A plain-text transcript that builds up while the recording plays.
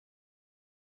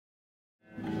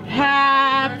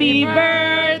Happy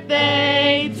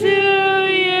birthday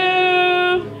to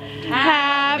you.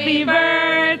 Happy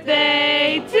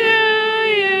birthday to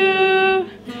you.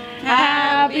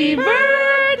 Happy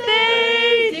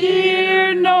birthday,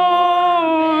 dear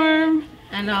Norm.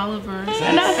 And Oliver.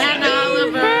 And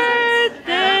Oliver.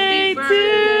 Birthday to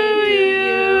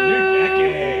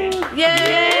you.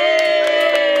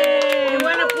 Yay! You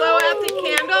want to blow out the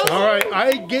candles? All right,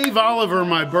 I gave Oliver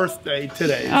my birthday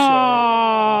today. So.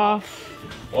 Aww.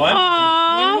 What?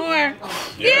 Aww. One more.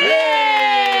 Yay!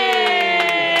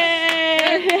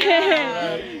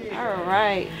 All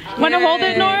right. Want to hold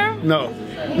it, Norm? No,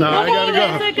 I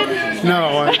gotta go.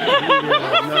 No,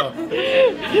 no.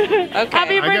 Okay.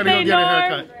 Happy I gotta go birthday, get a Norm.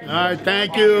 haircut. All right,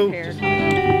 thank you.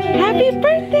 Happy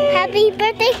birthday. Happy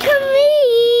birthday to me!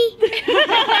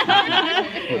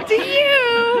 To you.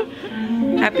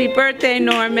 Happy birthday,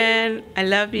 Norman. I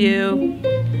love you.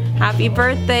 Happy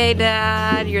birthday,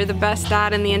 Dad. You're the best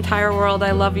dad in the entire world.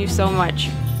 I love you so much.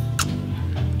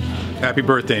 Happy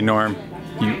birthday, Norm.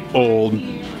 You old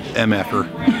MFer.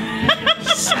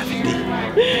 70.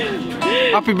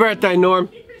 Happy birthday, Norm.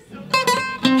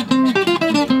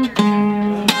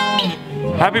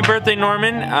 Happy birthday,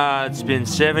 Norman. It's been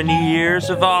 70 years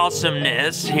of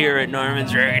awesomeness here at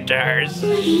Norman's Rare Guitars.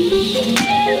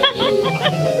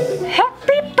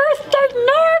 Happy birthday,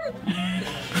 Norm.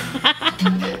 Happy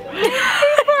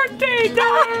birthday,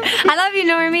 Norm. I love you,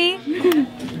 Normie.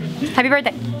 Happy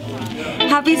birthday.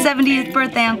 Happy 70th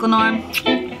birthday, Uncle Norm.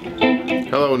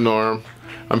 Hello, Norm.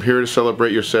 I'm here to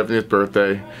celebrate your 70th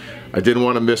birthday. I didn't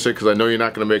want to miss it because I know you're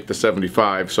not going to make the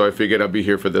 75, so I figured I'd be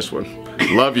here for this one.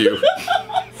 Love you.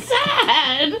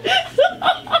 Sad.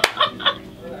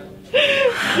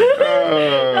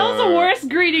 That was the worst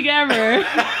greeting ever.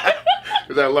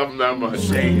 Because I love him that much.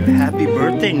 Say happy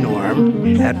birthday,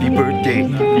 Norm. Happy birthday,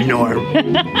 Norm.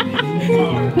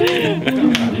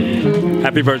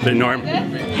 Happy birthday, Norm.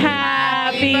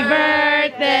 Happy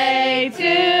birthday to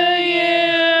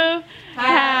you.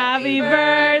 Happy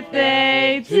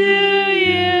birthday to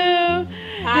you.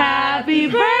 Happy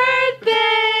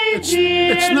birthday,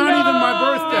 dear It's not even my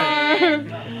birthday. Norm.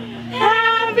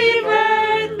 Happy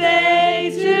birthday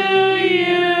to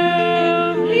you.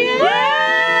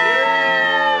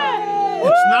 Yeah!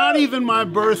 It's not even my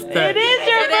birthday. It is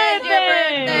your birthday.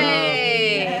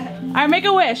 All right, make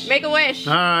a wish. Make a wish.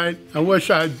 All right, I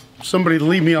wish somebody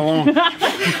leave me alone.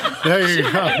 There you go.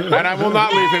 And I will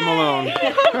not leave him alone.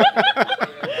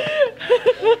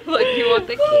 Look, you want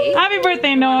the key? Happy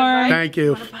birthday, Norm. Thank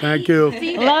you. Thank you.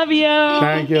 Love you.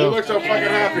 Thank You you. look so fucking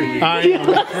happy. I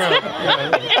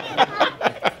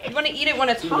You want to eat it when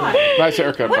it's hot. Nice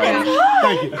haircut, buddy.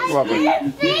 Thank you. Lovely.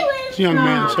 It's a young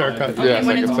man's haircut. Yes,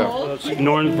 I can tell.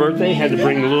 Norm's birthday, had to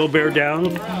bring the little bear down.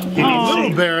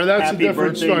 Little Bear, that's Happy a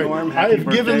different birthday, story. Norm. I Happy have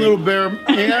given birthday. Little Bear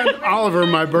and Oliver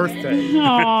my birthday.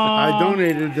 I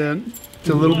donated them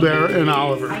to Little Bear and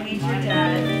Oliver.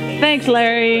 Thanks,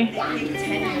 Larry.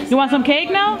 You want some cake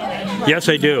now? Yes,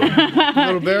 I do.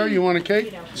 Little Bear, you want a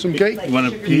cake? Some cake? Want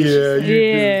a piece? Yeah, you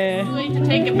Yeah. You need to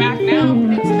take it back now.